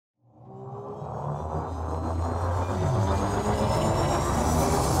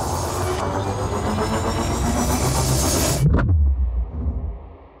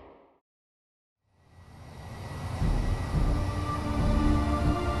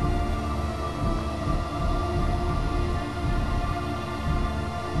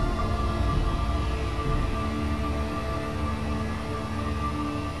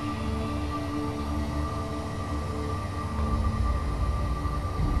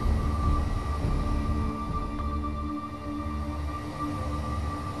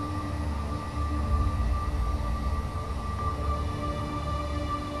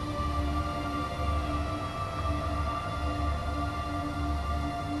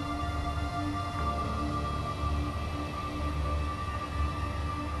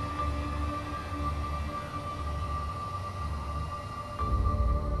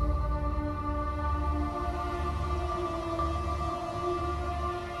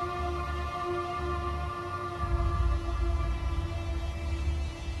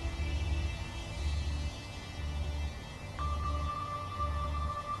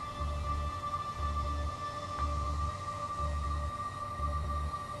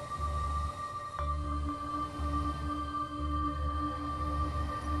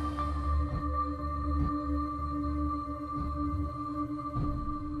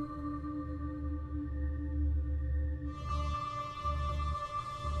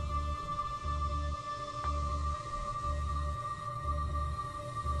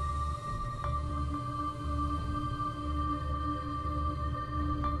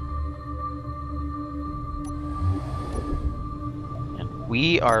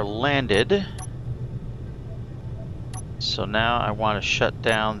we are landed. So now I want to shut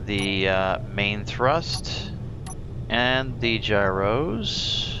down the main thrust and the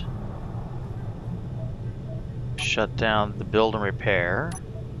gyros. Shut down the build and repair.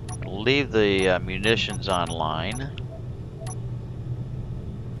 Leave the munitions online.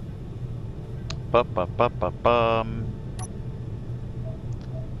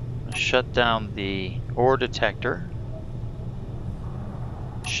 Shut down the ore detector.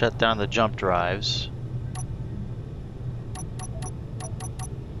 Shut down the jump drives.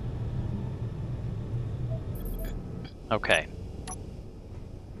 Okay.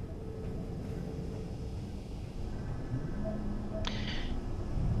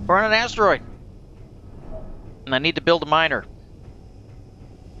 We're on an asteroid. And I need to build a miner.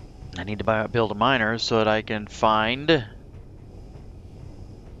 I need to build a miner so that I can find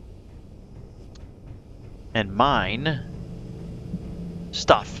and mine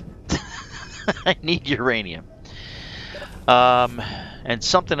stuff. I need uranium. And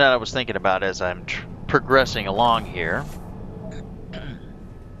something that I was thinking about as I'm progressing along here.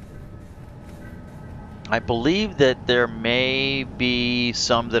 I believe that there may be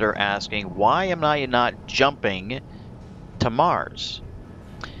some that are asking, why am I not jumping to Mars?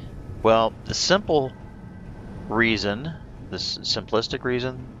 Well, the simple reason, the simplistic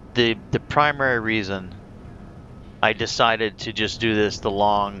reason, the primary reason I decided to just do this the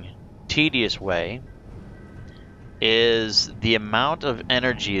long, tedious way is the amount of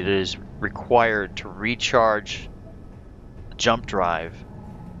energy that is required to recharge a jump drive,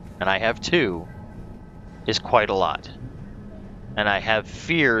 and I have two, is quite a lot. And I have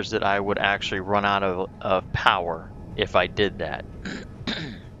fears that I would actually run out of power if I did that.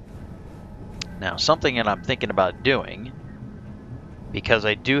 Now, something that I'm thinking about doing, because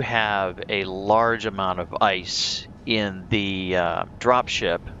I do have a large amount of ice in the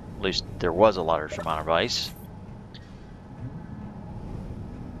dropship, at least there was a large amount of ice,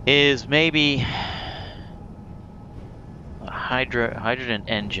 is maybe a hydrogen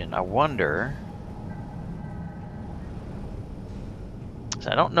engine. I wonder,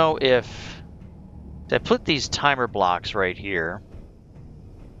 I don't know if I put these timer blocks right here.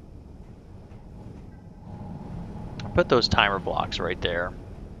 I put those timer blocks right there.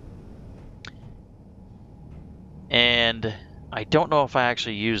 And I don't know if I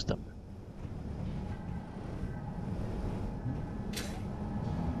actually used them.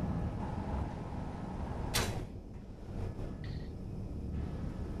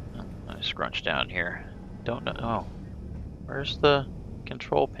 Let me scrunch down here. Don't know. Oh, where's the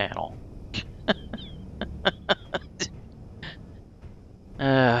control panel?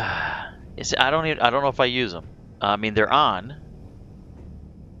 I don't know if I use them. I mean, they're on,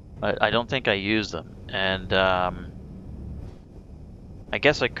 but I don't think I use them. And I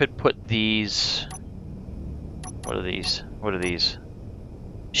guess I could put these. What are these? What are these?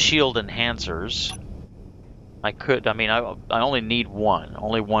 Shield enhancers. I could. I mean, I only need one.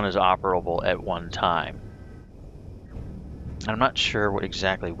 Only one is operable at one time. I'm not sure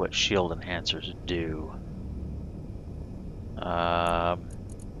exactly what shield enhancers do.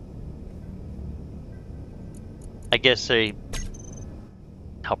 I guess they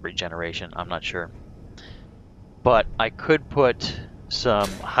help regeneration. I'm not sure, but I could put some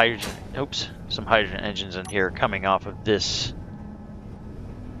hydrogen. Oops, some hydrogen engines in here coming off of this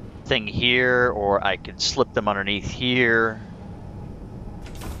thing here, or I could slip them underneath here,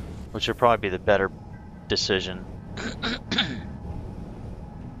 which would probably be the better decision.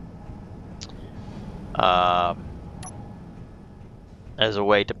 As a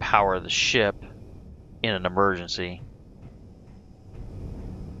way to power the ship in an emergency.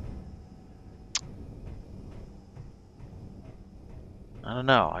 I don't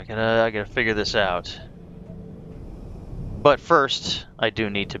know. I gotta figure this out. But first, I do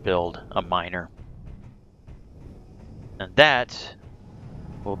need to build a miner, and that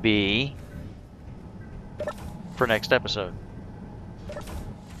will be for next episode.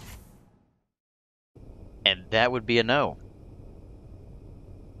 And that would be a no.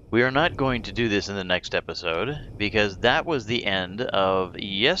 We are not going to do this in the next episode, because that was the end of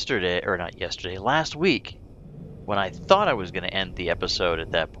yesterday, or not yesterday, last week, when I thought I was going to end the episode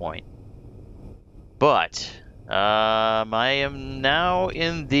at that point. But I am now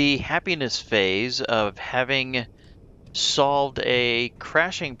in the happiness phase of having solved a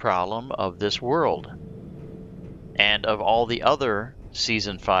crashing problem of this world, and of all the other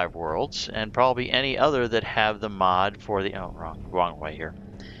Season 5 worlds, and probably any other that have the mod for the... Oh, wrong way here.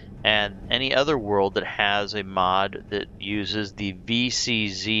 And any other world that has a mod that uses the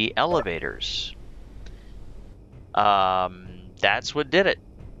VCZ elevators. that's what did it.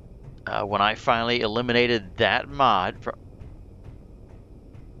 When I finally eliminated that mod from...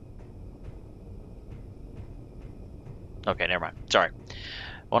 Okay, never mind. Sorry.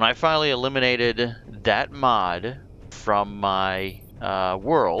 When I finally eliminated that mod from my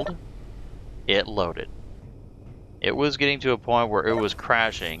world, it loaded. It was getting to a point where it was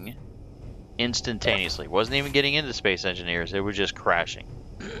crashing instantaneously. It wasn't even getting into Space Engineers. It was just crashing.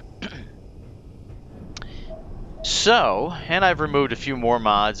 So, and I've removed a few more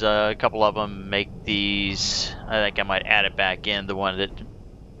mods. A couple of them make these... I think I might add it back in. The one that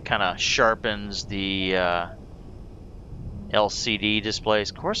kind of sharpens the LCD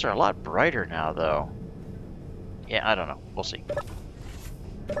displays. Of course, they're a lot brighter now, though. Yeah, I don't know. We'll see.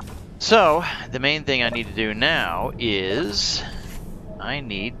 So, the main thing I need to do now is I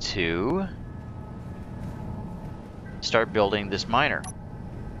need to start building this miner.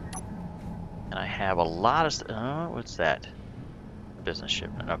 And I have a lot of what's that? Business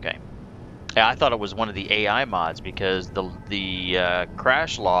shipment. Okay. Yeah, I thought it was one of the AI mods because the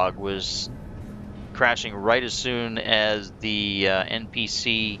crash log was crashing right as soon as the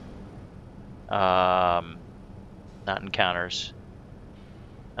NPC, not encounters,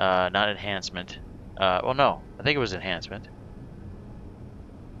 not enhancement. Well, no, I think it was enhancement.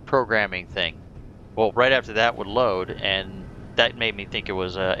 Programming thing. Well, right after that would load, and that made me think it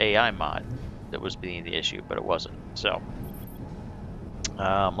was an AI mod that was being the issue, but it wasn't. So,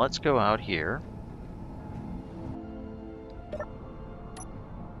 let's go out here.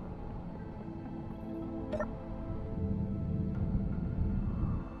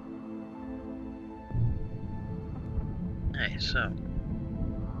 Hey, so,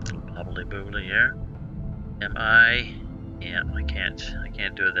 bubbly boobly here. Am I? Yeah, I can't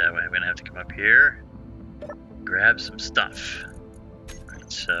do it that way. I'm gonna have to come up here, grab some stuff.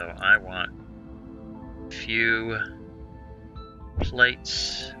 Right, so I want a few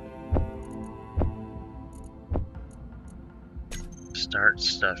plates. Start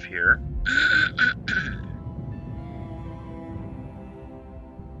stuff here.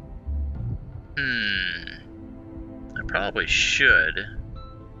 I probably should.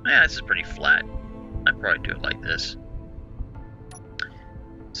 Yeah, this is pretty flat. I'd probably do it like this.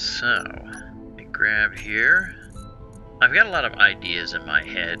 So, let me grab here. I've got a lot of ideas in my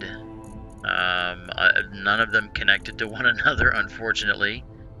head. None of them connected to one another, unfortunately.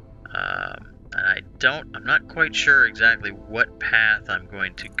 And I'm not quite sure exactly what path I'm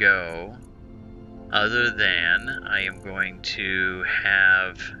going to go, other than I am going to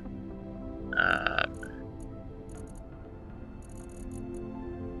have,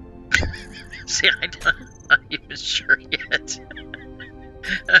 see, I'm not even sure yet.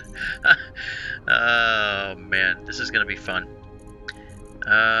 Oh man, this is gonna be fun.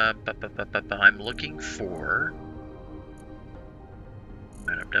 I'm looking for...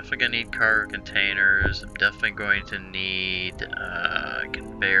 I'm definitely going to need cargo containers. I'm definitely going to need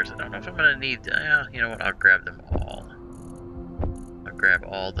conveyors. I don't know if I'm going to need... you know what? I'll grab them all. I'll grab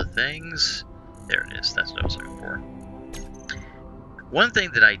all the things. There it is. That's what I was looking for. One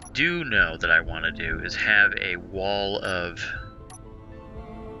thing that I do know that I want to do is have a wall of...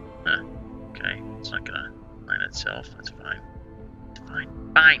 okay. It's not going to line itself. That's fine. It's fine.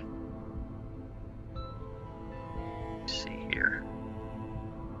 Fine! Let's see here.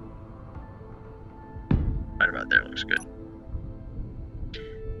 Right about there looks good.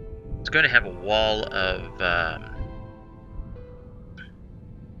 It's going to have a wall of...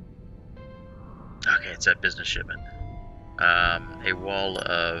 okay, it's that business shipment. A wall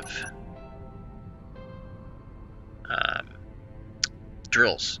of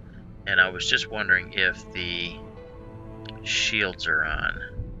drills. And I was just wondering if the shields are on.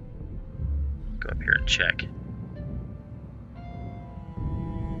 Go up here and check.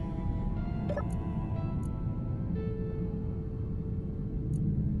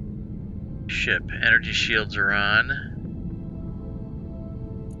 Ship. Energy shields are on.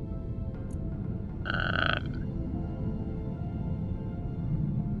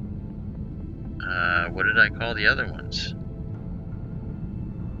 What did I call the other ones?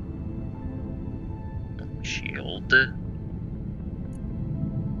 Shield.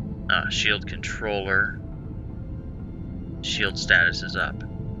 Shield controller. Shield status is up.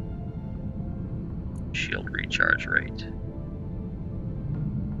 Shield recharge rate.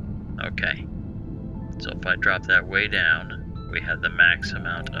 Okay. So if I drop that way down, we have the max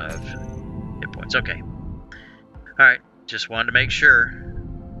amount of hit points. Okay. Alright, just wanted to make sure.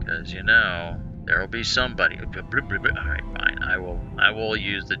 Because, you know, there will be somebody. Alright, fine. I will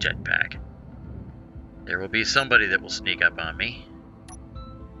use the jetpack. There will be somebody that will sneak up on me.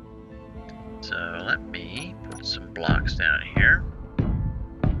 So let me put put some blocks down here,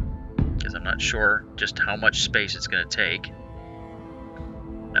 because I'm not sure just how much space it's going to take.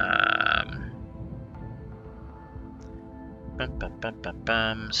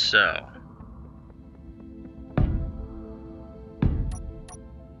 So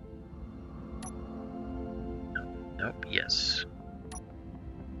nope, yes.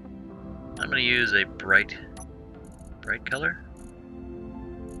 I'm going to use a bright color.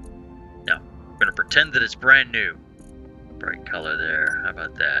 No, I'm going to pretend that it's brand new. Bright color there. How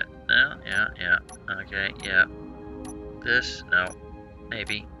about that? No, yeah. Okay, yeah. This, no,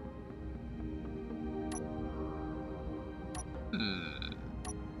 maybe.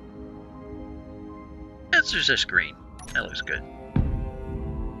 That's just green. That looks good.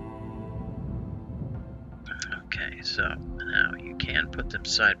 Okay, so now you can put them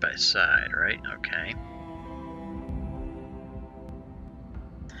side by side, right? Okay.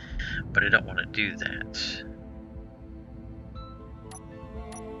 But I don't want to do that.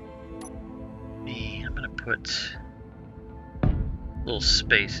 I'm going to put a little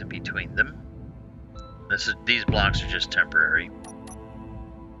space in between them. These blocks are just temporary.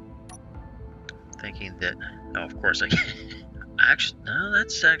 Thinking that, oh, of course I can. Actually, no,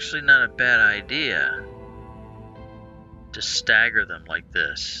 that's actually not a bad idea. To stagger them like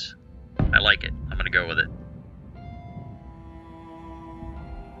this. I like it. I'm going to go with it.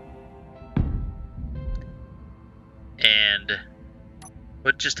 And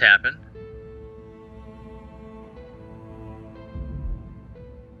what just happened?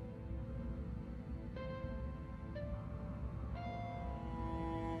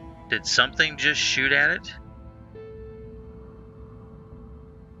 Did something just shoot at it?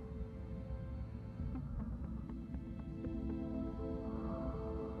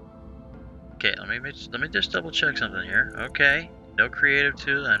 Okay, let me just double check something here. Okay, no creative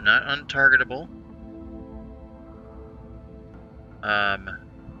tool. I'm not untargetable.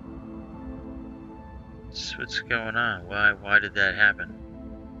 What's going on? Why did that happen?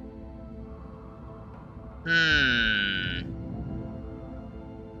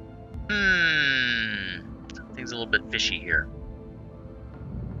 Something's a little bit fishy here.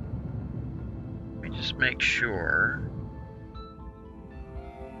 Let me just make sure.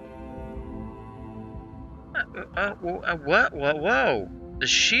 What? Whoa! The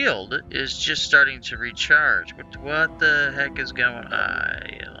shield is just starting to recharge. What the heck is going on?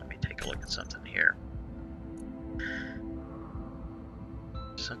 Let me take a look at something here.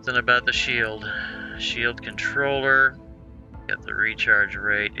 Something about the shield. Shield controller. Get the recharge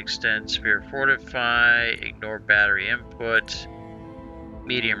rate. Extend sphere fortify. Ignore battery input.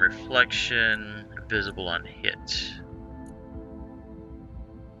 Medium reflection. Visible on hit.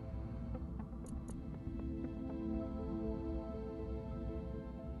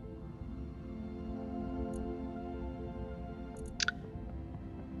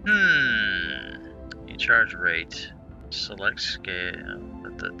 Recharge rate. Select scale.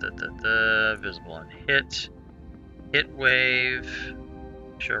 Visible on hit. Hit wave.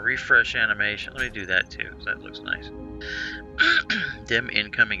 Show refresh animation. Let me do that too, because that looks nice. Dim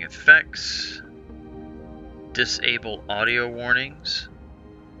incoming effects. Disable audio warnings.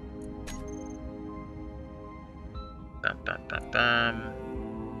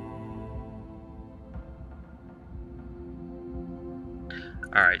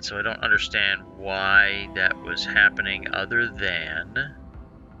 Alright, so I don't understand why that was happening other than...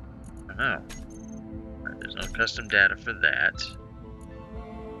 I don't know. Right, there's no custom data for that.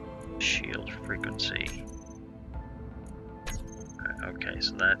 Shield frequency. Okay,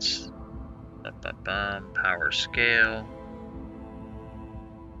 so that's... Power scale.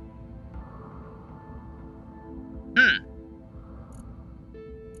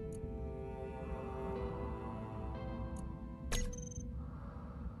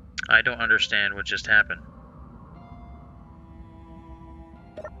 I don't understand what just happened.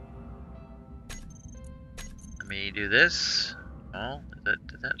 Let me do this. Oh,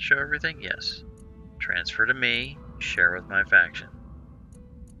 did that show everything? Yes. Transfer to me. Share with my faction.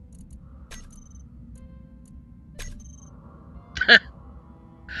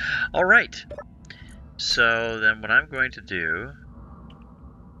 All right. So then what I'm going to do...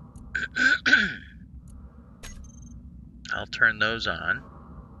 I'll turn those on.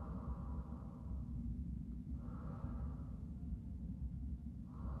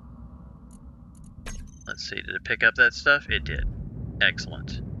 Let's see, did it pick up that stuff? It did.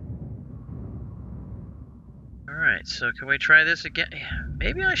 Excellent. Alright, so can we try this again?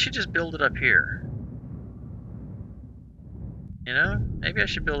 Maybe I should just build it up here. You know? Maybe I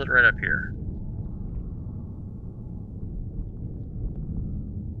should build it right up here.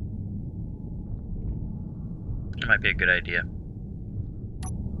 might be a good idea.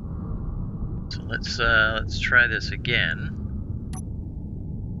 So let's try this again.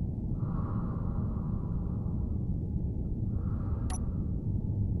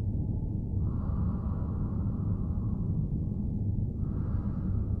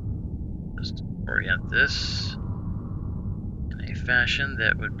 Just orient this in a fashion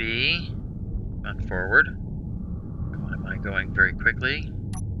that would be on forward. What am I going very quickly?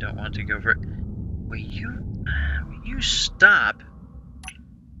 Don't want to go very. Will you stop?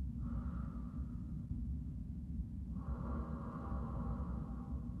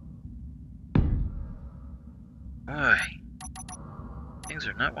 Boy, things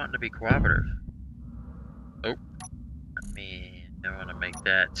are not wanting to be cooperative. Oh, I want to make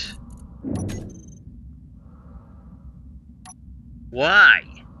that. Why?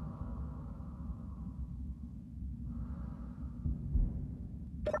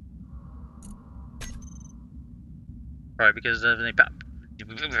 Probably because of any pop.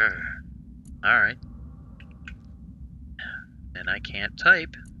 Alright. And I can't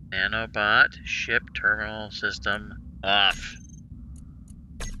type. Nanobot, ship, terminal, system, off.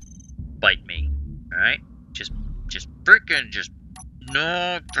 Bite me. Alright? Just frickin',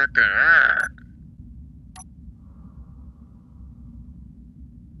 no frickin'.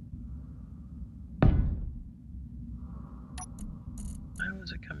 Why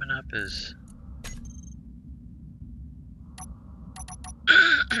was it coming up as...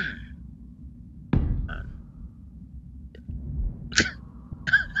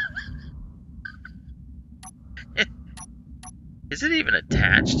 Is it even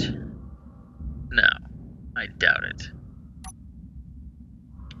attached? No, I doubt it.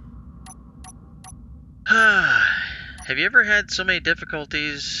 Have you ever had so many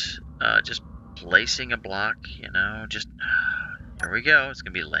difficulties just placing a block, you know? Just, here we go. It's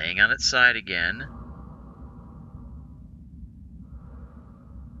going to be laying on its side again.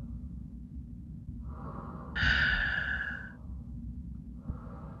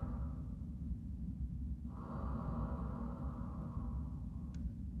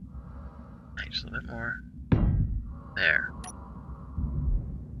 Just a little bit more. There.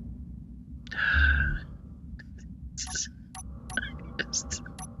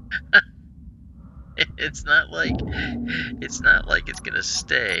 It's not like it's gonna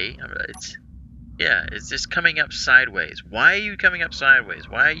stay. It's just coming up sideways. Why are you coming up sideways?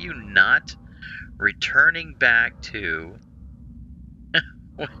 Why are you not returning back to?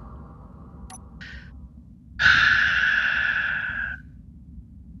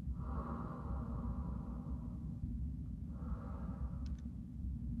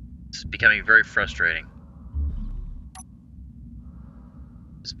 It's becoming very frustrating.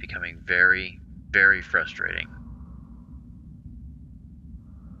 It's becoming very, very frustrating.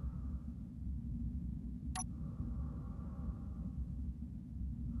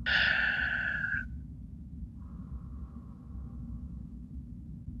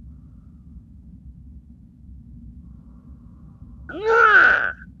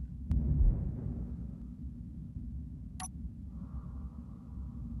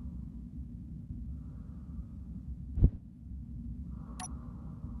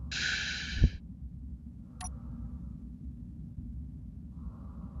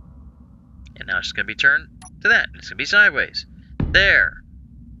 And now it's just going to be turned to that. It's going to be sideways. There.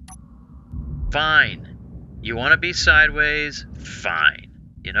 Fine. You want to be sideways? Fine.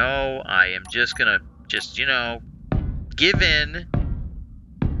 You know, I am just going to, you know, give in.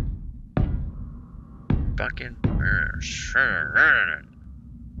 Fucking.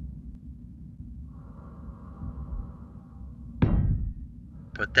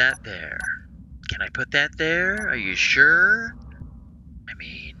 Put that there. Can I put that there? Are you sure? I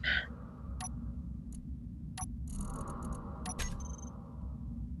mean...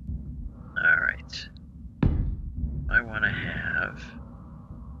 Alright. I want to have...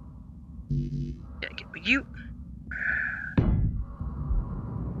 Yeah, you...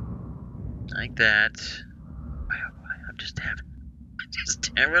 Like that. I'm just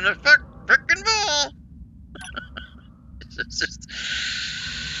having a frickin' ball! It's just...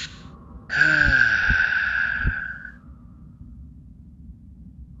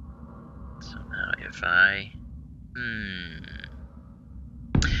 So now if I...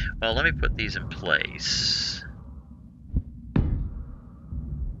 Well, let me put these in place.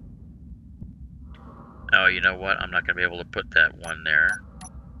 Oh, you know what? I'm not going to be able to put that one there.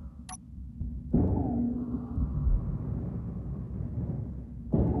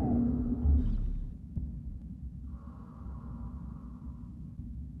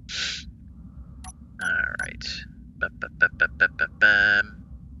 Alright.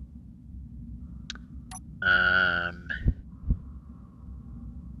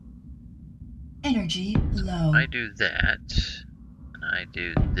 Energy low. I do that, and I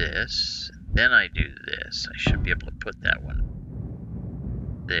do this, and then I do this. I should be able to put that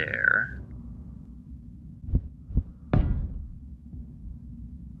one there.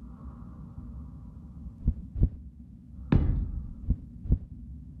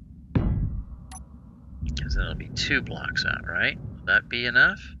 Because then it'll be 2 blocks out, right? Will that be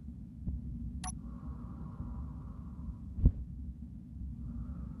enough?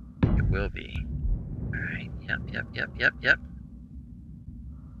 It will be. Alright, yep.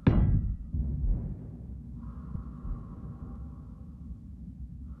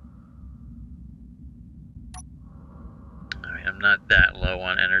 Alright, I'm not that low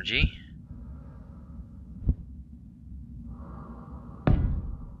on energy.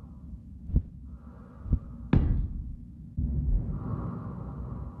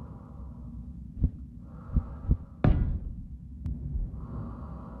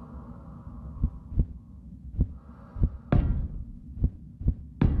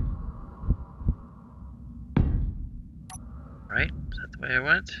 Right? Is that the way I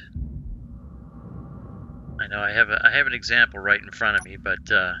went? I know I have an example right in front of me,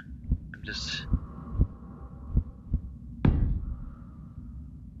 but I'm just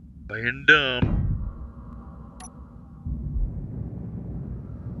being dumb.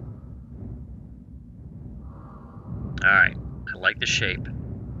 Alright, I like the shape.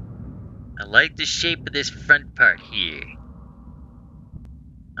 I like the shape of this front part here.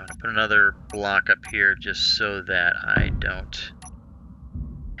 I'm gonna put another block up here just so that I don't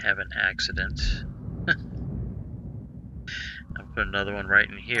have an accident. I'll put another one right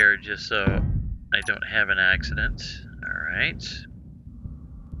in here just so I don't have an accident. Alright.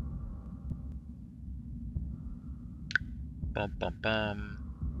 Bum bum bum.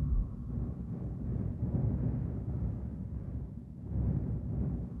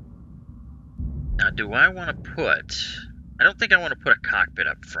 Now, do I want to put... I don't think I want to put a cockpit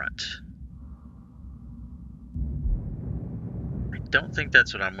up front. I don't think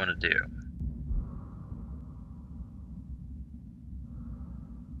that's what I'm going to do.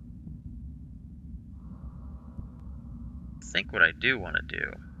 I think what I do want to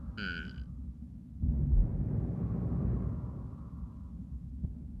do...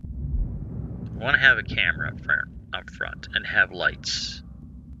 I want to have a camera up front and have lights.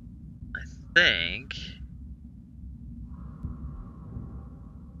 I think...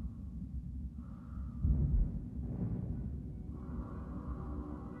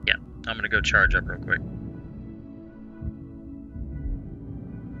 Yeah, I'm going to go charge up real quick.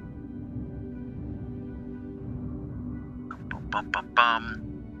 Bum, bum, bum.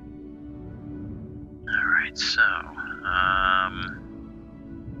 Alright, so...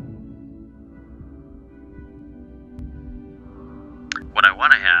 what I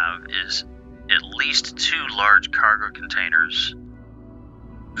want to have is at least 2 large cargo containers.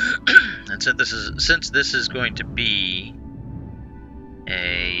 And since this is going to be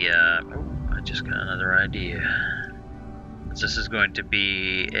a... oh, I just got another idea. Since this is going to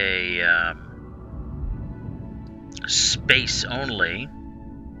be a... space only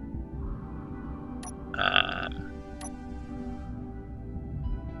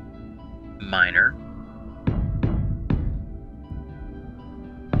miner.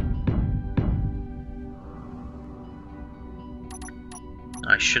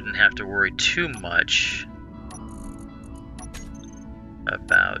 I shouldn't have to worry too much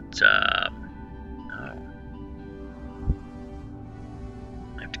about oh,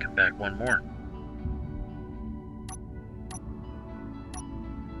 I have to come back one more.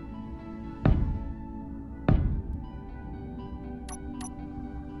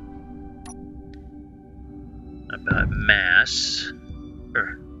 About mass.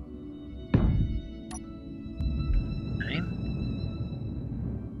 Okay.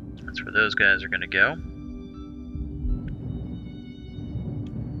 That's where those guys are going to go.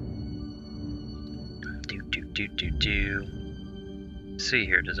 See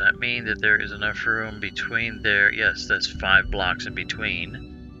here, does that mean that there is enough room between there? Yes, that's 5 blocks in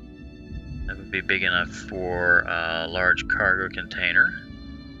between. That would be big enough for a large cargo container.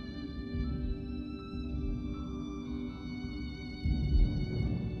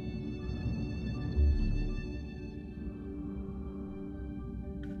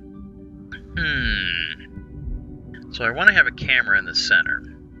 So I want to have a camera in the center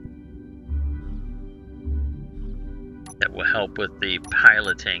that will help with the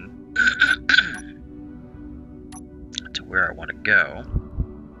piloting to where I want to go.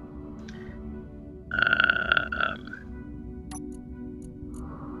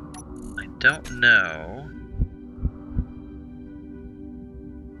 I don't know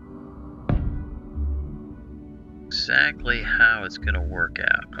exactly how it's going to work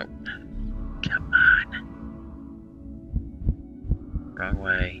out. Oh, come on. Wrong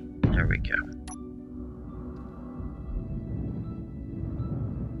way. There we go.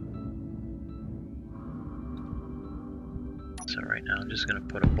 So right now I'm just going to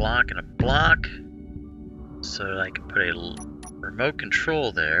put a block and a block so that I can put a remote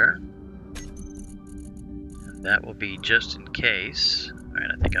control there. And that will be just in case.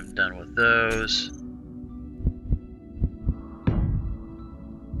 Alright, I think I'm done with those.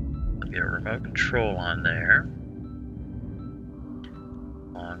 I'll get a remote control on there.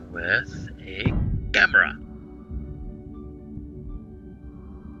 Along with a camera.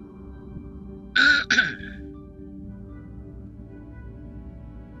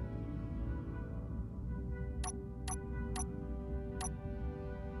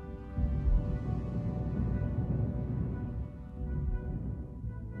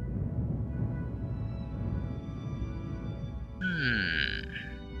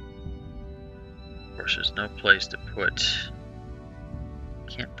 Of course, there's no place to put...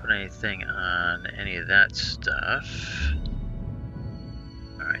 Can't put anything on any of that stuff.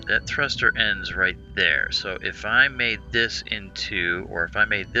 Alright, that thruster ends right there. So if I made this into, or if I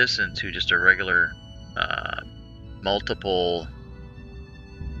made this into just a regular multiple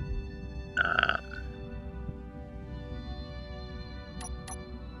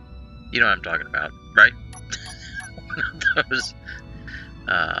you know what I'm talking about, right? One of those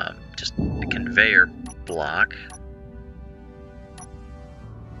just a conveyor block.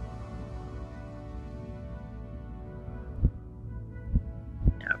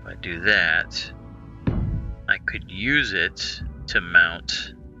 Now if I do that, I could use it to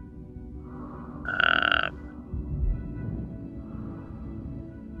mount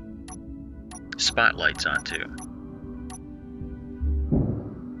spotlights onto.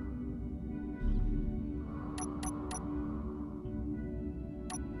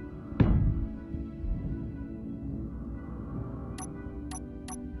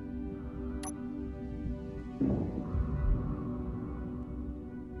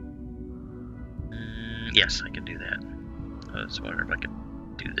 Yes, I can do that. I was wondering if I could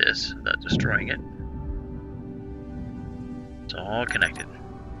do this without destroying it. It's all connected,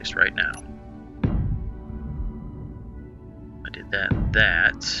 just right now. I did that and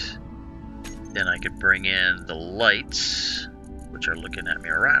that. Then I could bring in the lights, which are looking at me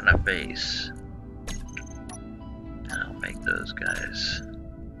right in the face. And I'll make those guys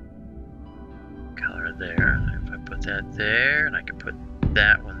color there. If I put that there, and I can put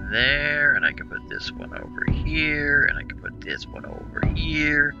that one there, and I can put this one over here, and I can put this one over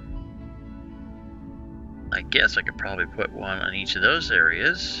here. I guess I could probably put one on each of those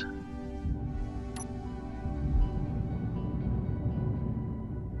areas.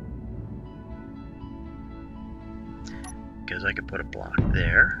 Because I could put a block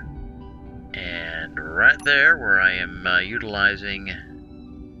there. And right there where I am utilizing,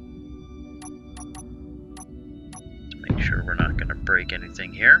 to make sure we're not going to break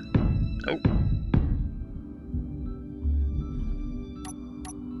anything here. Oh.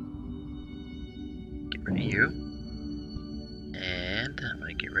 Get rid of you. And I'm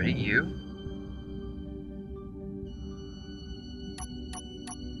going to get rid of you.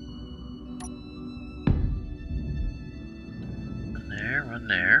 One there, one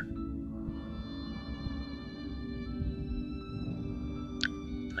there.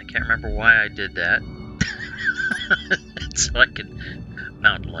 I can't remember why I did that. So I can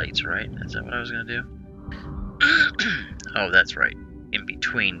mount lights, right? Is that what I was going to do? Oh, that's right. In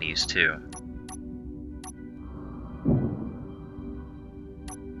between these two.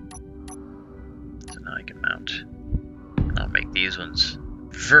 So now I can mount. I'll make these ones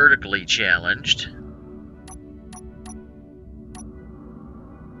vertically challenged.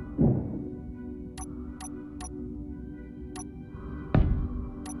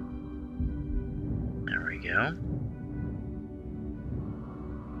 There we go.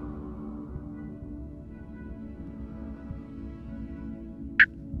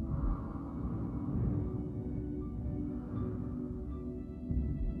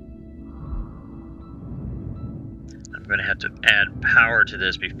 I'm going to have to add power to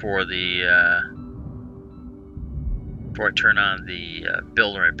this before I turn on the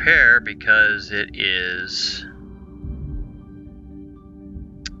build and repair, because it is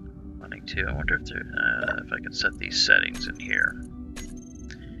wanting to. I wonder if I can set these settings in here.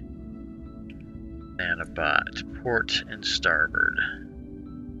 Nanobot, port and starboard.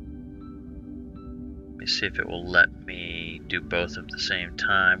 Let me see if it will let me do both at the same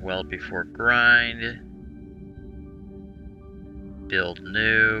time. Weld before grind. Build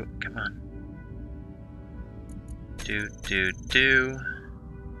new. Come on. Do.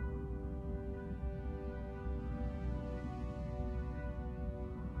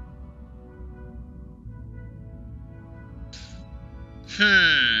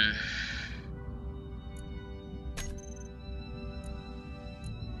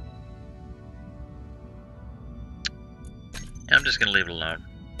 I'm just going to leave it alone.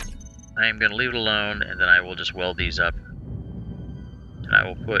 I am going to leave it alone, and then I will just weld these up. And I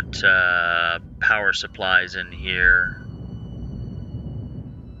will put power supplies in here.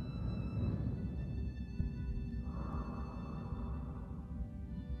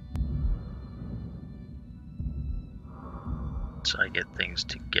 So I get things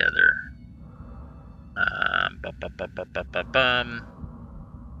together.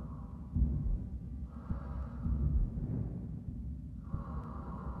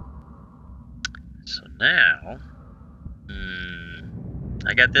 So now,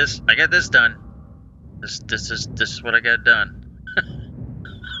 I got this done. This is what I got done.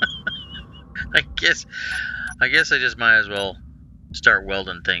 I guess I just might as well start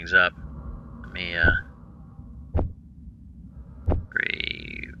welding things up. Let me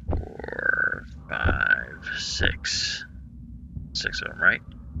 3, 4, 5, 6. 6 of them, right?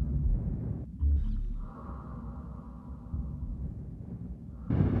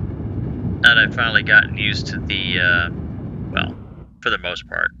 Now that I've finally gotten used to the, well, for the most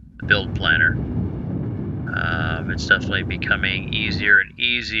part, the build planner. It's definitely becoming easier and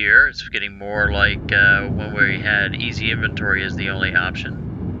easier. It's getting more like when we had easy inventory as the only option.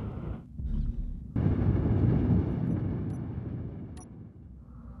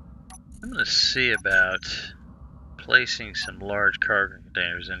 I'm going to see about placing some large cargo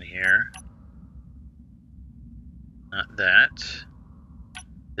containers in here. Not that.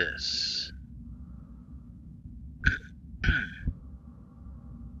 This.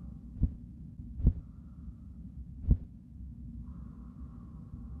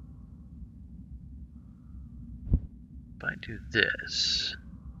 If I do this.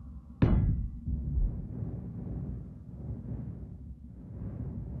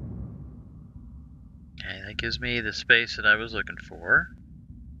 Okay, that gives me the space that I was looking for.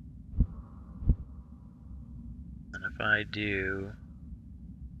 And if I do,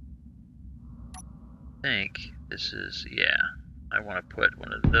 I think this is, yeah, I want to put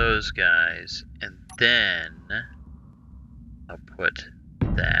one of those guys, and then I'll put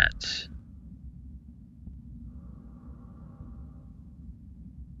that.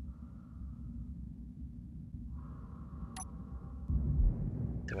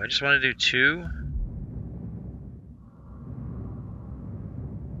 Do I just want to do 2?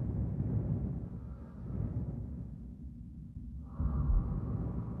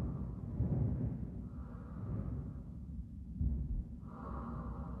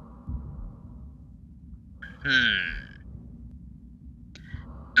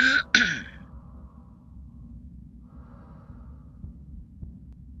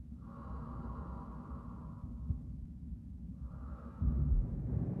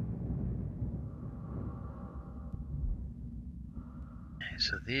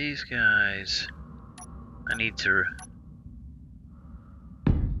 So these guys, I need to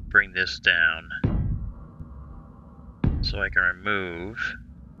bring this down so I can remove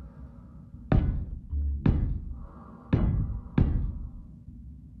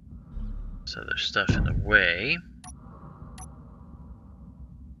so there's stuff in the way.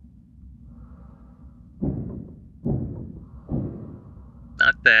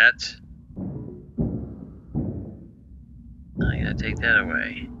 Not that. I'm gonna take that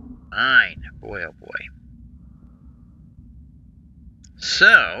away. Fine. Boy, oh boy.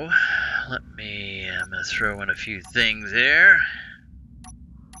 So, I'm gonna throw in a few things there.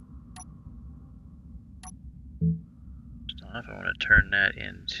 First off, I want to turn that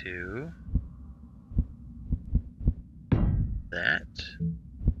into that.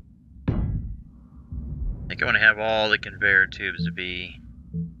 I think I want to have all the conveyor tubes to be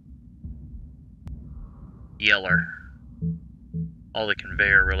yeller. All the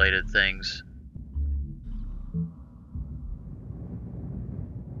conveyor related things.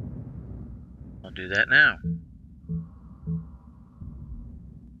 I'll do that now.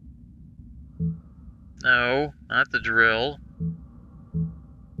 No, not the drill.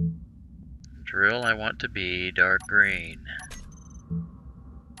 The drill I want to be dark green.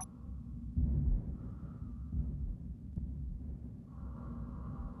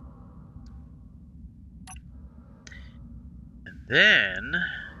 And then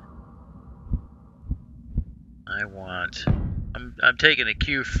I want, I'm taking a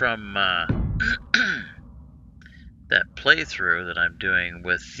cue from that playthrough that I'm doing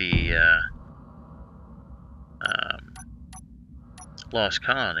with the Lost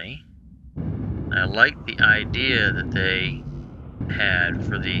Colony. I like the idea that they had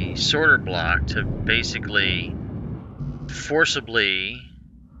for the sorter block to basically forcibly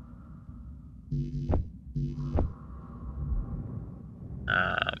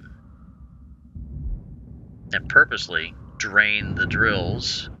and purposely drain the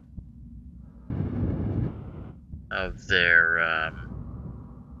drills of their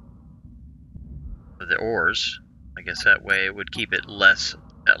ores. I guess that way it would keep it less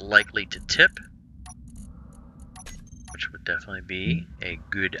likely to tip, which would definitely be a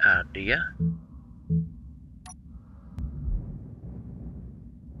good idea.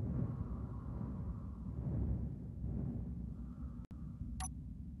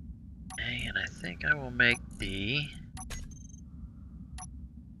 And I think I will make the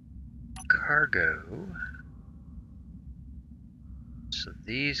cargo. So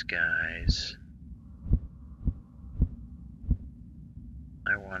these guys,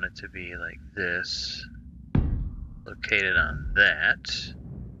 I want it to be like this, located on that.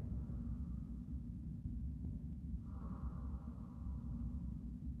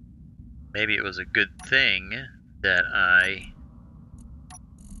 Maybe it was a good thing that I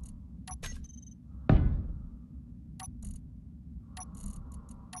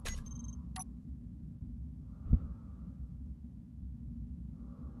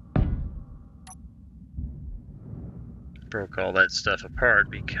broke all that stuff apart,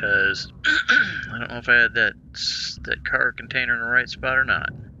 because I don't know if I had that cargo container in the right spot or not.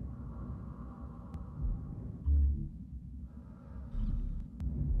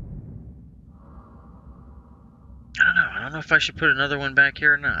 I don't know. I don't know if I should put another one back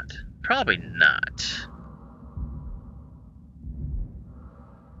here or not. Probably not.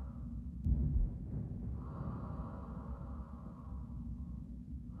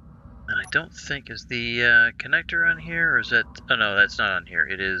 And I don't think, is the connector on here, or is that? Oh no, that's not on here.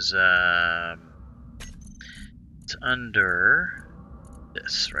 It is. It's under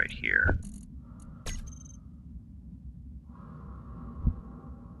this right here.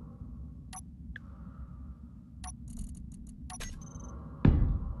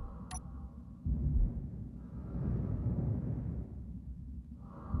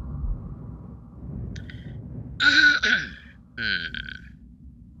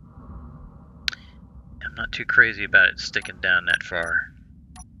 I'm not too crazy about it sticking down that far.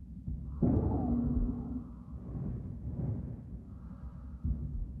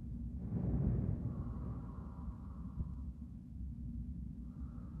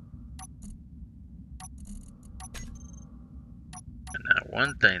 And now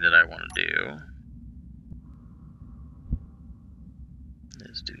one thing that I want to do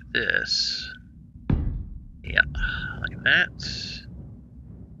is do this. Yeah, like that.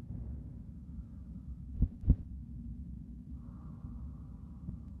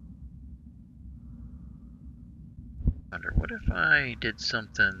 Wonder, what if I did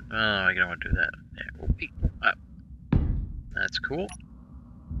something? Oh, I don't want to do that. Yeah, wait, up. That's cool.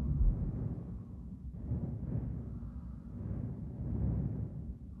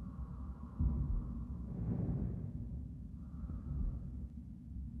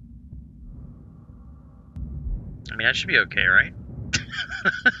 I mean, that should be okay, right?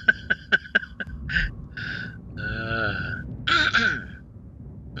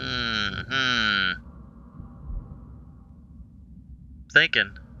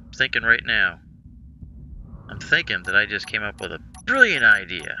 Thinking right now. I'm thinking that I just came up with a brilliant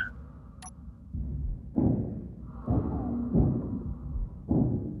idea.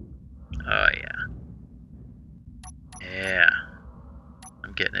 Oh yeah. Yeah.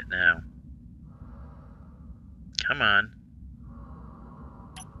 I'm getting it now. Come on.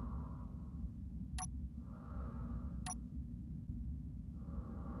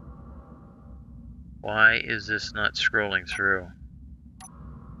 Why is this not scrolling through?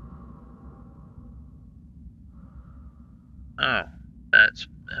 Oh, that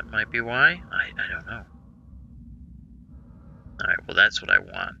might be why? I don't know. Alright, well that's what I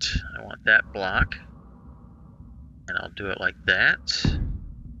want. I want that block. And I'll do it like that.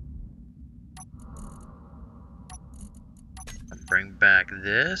 I'll bring back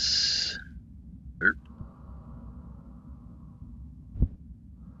this. Oop.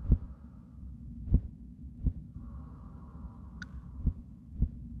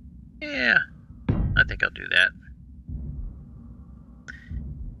 Yeah, I think I'll do that.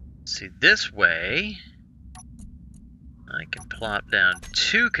 See, this way, I can plop down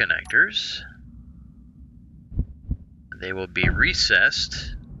 2 connectors. They will be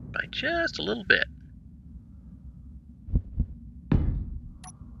recessed by just a little bit.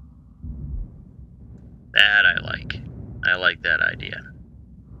 That I like. I I like that idea.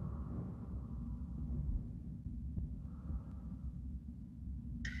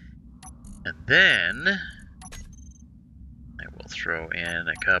 And then I will throw in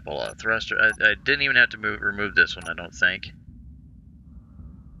a couple of thrusters. I didn't even have to remove this one, I don't think.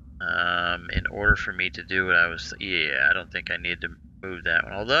 In order for me to do what I was... Yeah, I don't think I need to move that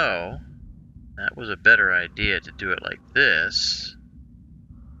one. Although, that was a better idea to do it like this.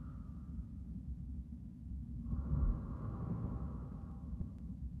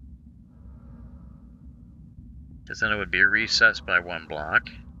 Because then it would be recessed by one block.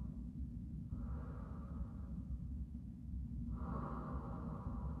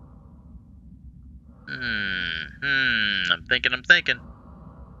 I'm thinking.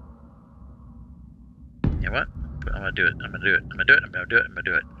 You know what? I'm gonna do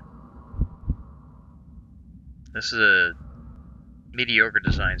it. This is a mediocre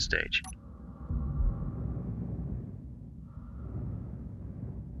design stage.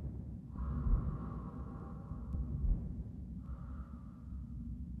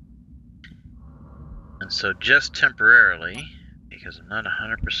 And so just temporarily, because I'm not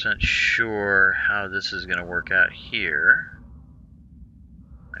 100% sure how this is gonna work out here,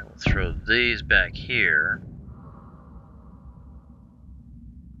 I will throw these back here.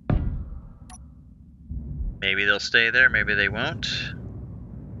 Maybe they'll stay there, maybe they won't.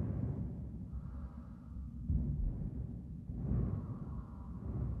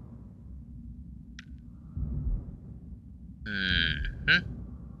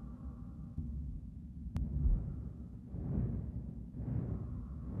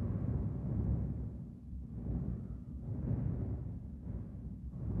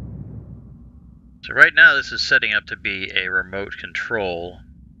 So right now this is setting up to be a remote control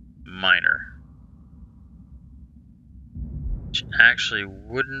miner, which actually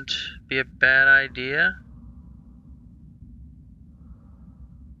wouldn't be a bad idea.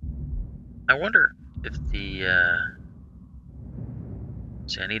 I wonder if the...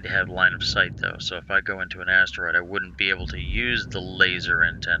 See, I need to have line of sight though, so if I go into an asteroid I wouldn't be able to use the laser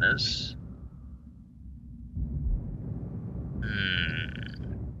antennas.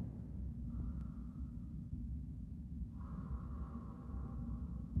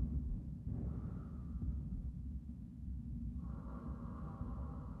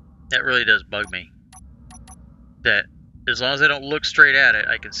 That really does bug me. That as long as I don't look straight at it,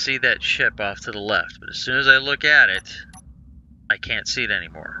 I can see that ship off to the left. But as soon as I look at it, I can't see it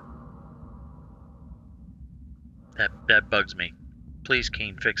anymore. That bugs me. Please,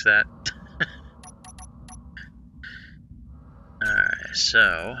 Keen, fix that. Alright,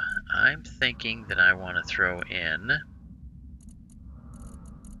 so I'm thinking that I want to throw in...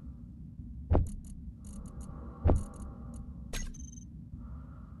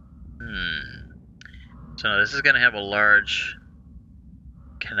 So this is going to have a large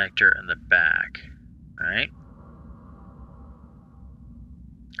connector in the back, right?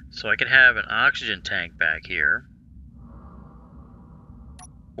 So I could have an oxygen tank back here,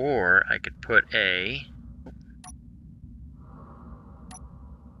 or I could put a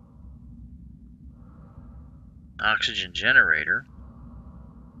oxygen generator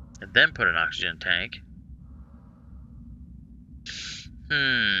and then put an oxygen tank.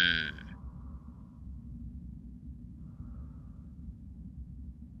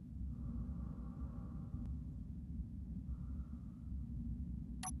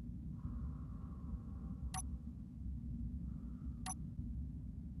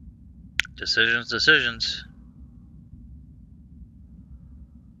 Decisions.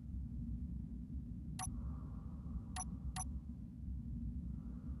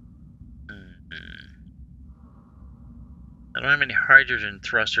 I don't have any hydrogen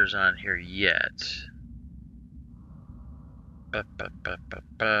thrusters on here yet.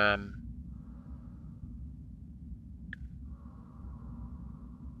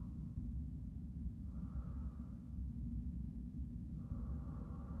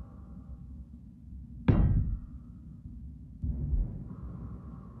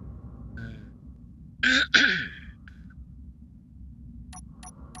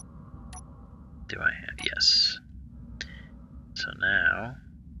 Do I have? Yes. So now,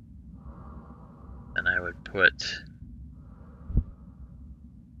 then I would put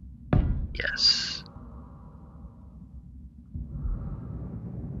yes.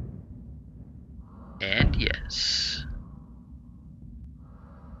 And yes.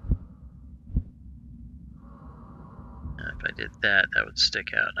 Now if I did that, that would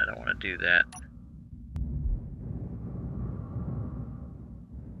stick out, and I don't want to do that.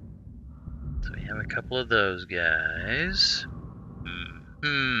 So we have a couple of those guys.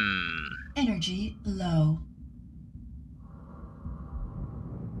 Energy low.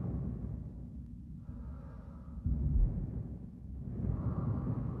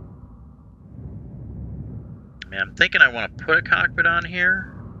 I'm thinking I want to put a cockpit on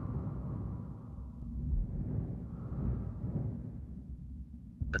here.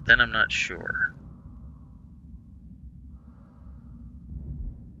 But then I'm not sure.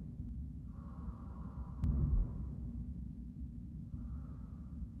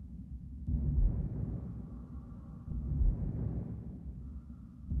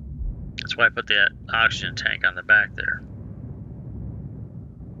 That's why I put the oxygen tank on the back there.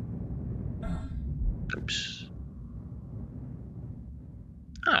 Oops.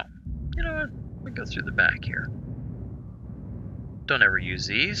 Oh, you know what? Let me go through the back here. Don't ever use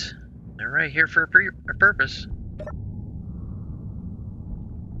these. They're right here for a purpose.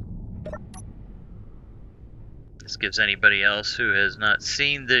 This gives anybody else who has not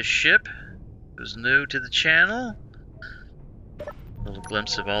seen this ship, who's new to the channel, a little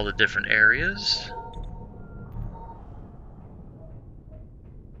glimpse of all the different areas.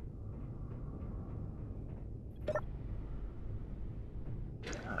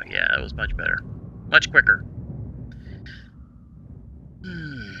 Oh yeah, that was much better. Much quicker.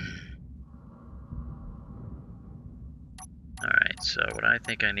 Alright, so what I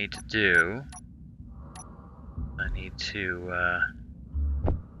think I need to do, I need to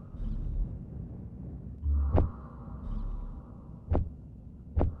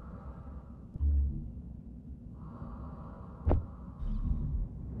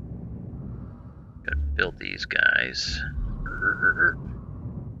gotta build these guys.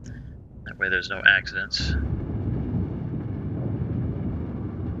 That way there's no accidents.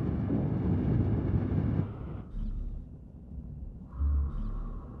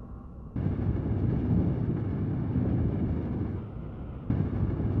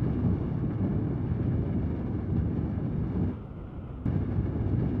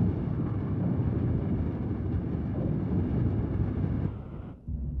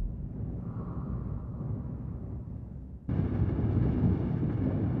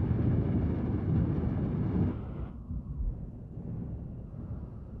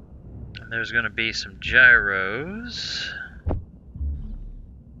 There's going to be some gyros.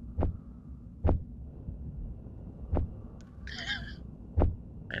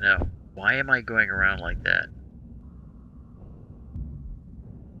 I know. Why am I going around like that?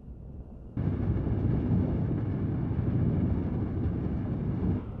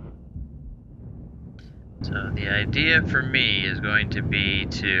 So the idea for me is going to be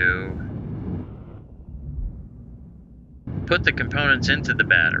to put the components into the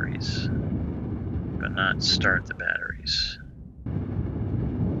batteries, but not start the batteries.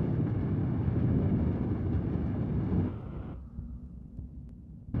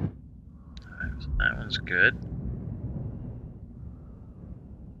 Alright, so that one's good.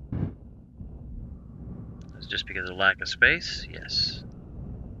 Is it just because of lack of space? Yes.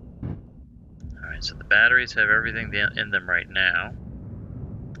 Alright, so the batteries have everything in them right now.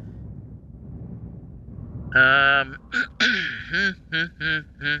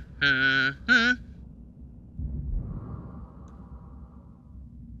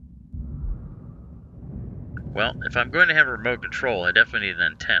 Well, if I'm going to have a remote control, I definitely need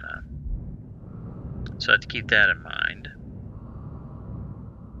an antenna. So I have to keep that in mind.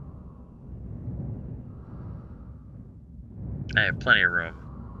 I have plenty of room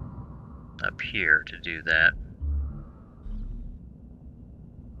up here to do that.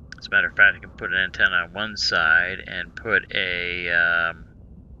 As a matter of fact, I can put an antenna on one side and put a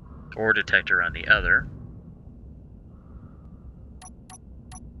ore detector on the other.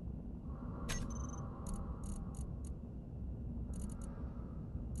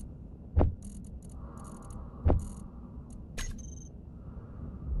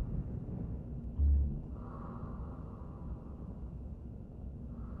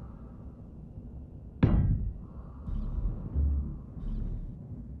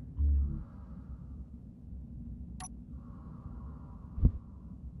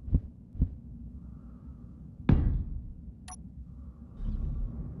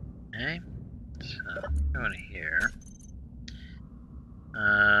 Okay, so going here.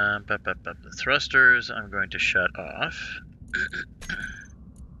 The thrusters I'm going to shut off.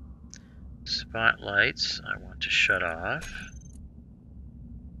 Spotlights I want to shut off.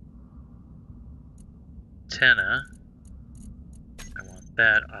 Antenna, I want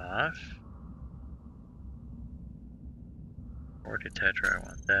that off. Ore detector, I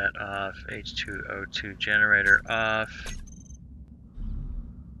want that off. H2O2 generator off.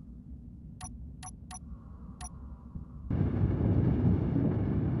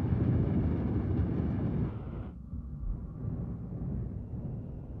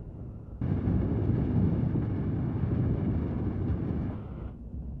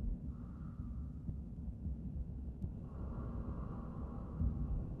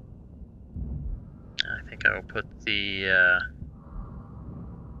 think I will put the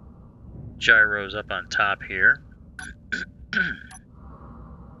gyros up on top here.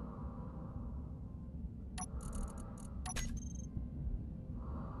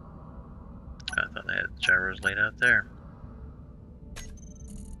 I thought they had gyros laid out there.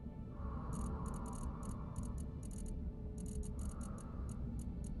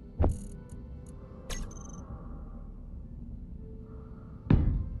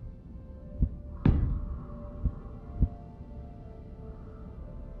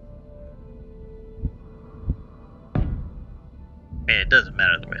 I mean, it doesn't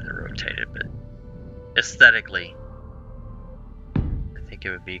matter the way they're rotated, but aesthetically, I think it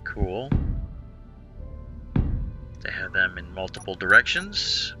would be cool to have them in multiple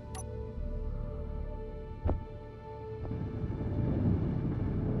directions.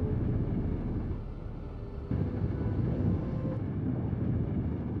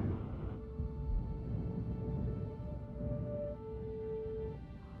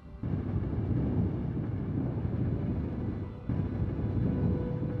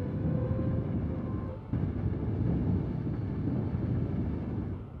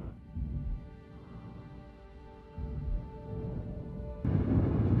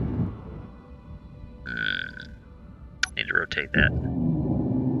 Need to rotate that.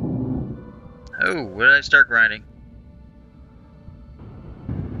 Oh, what did I start grinding?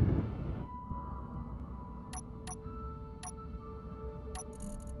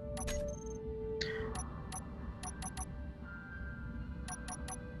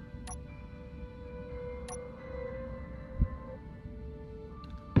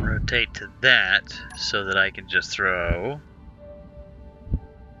 Rotate to that so that I can just throw.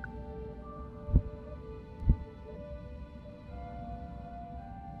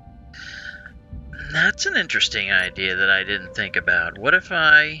 That's an interesting idea that I didn't think about. What if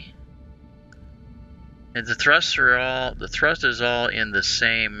I... And the thrust is all in the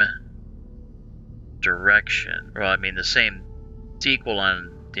same direction. Well, I mean the same, it's equal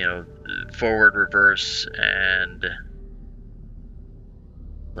on, you know, forward, reverse, and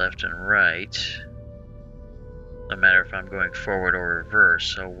left and right. No matter if I'm going forward or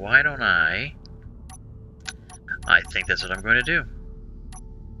reverse. So why don't I think that's what I'm going to do.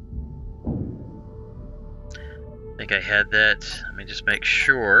 I think I had that. Let me just make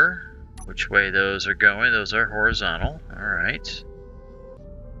sure which way those are going. Those are horizontal. Alright. So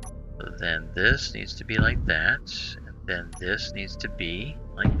then this needs to be like that. And then this needs to be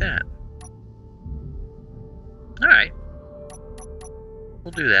like that. Alright.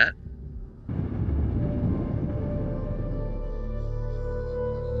 We'll do that.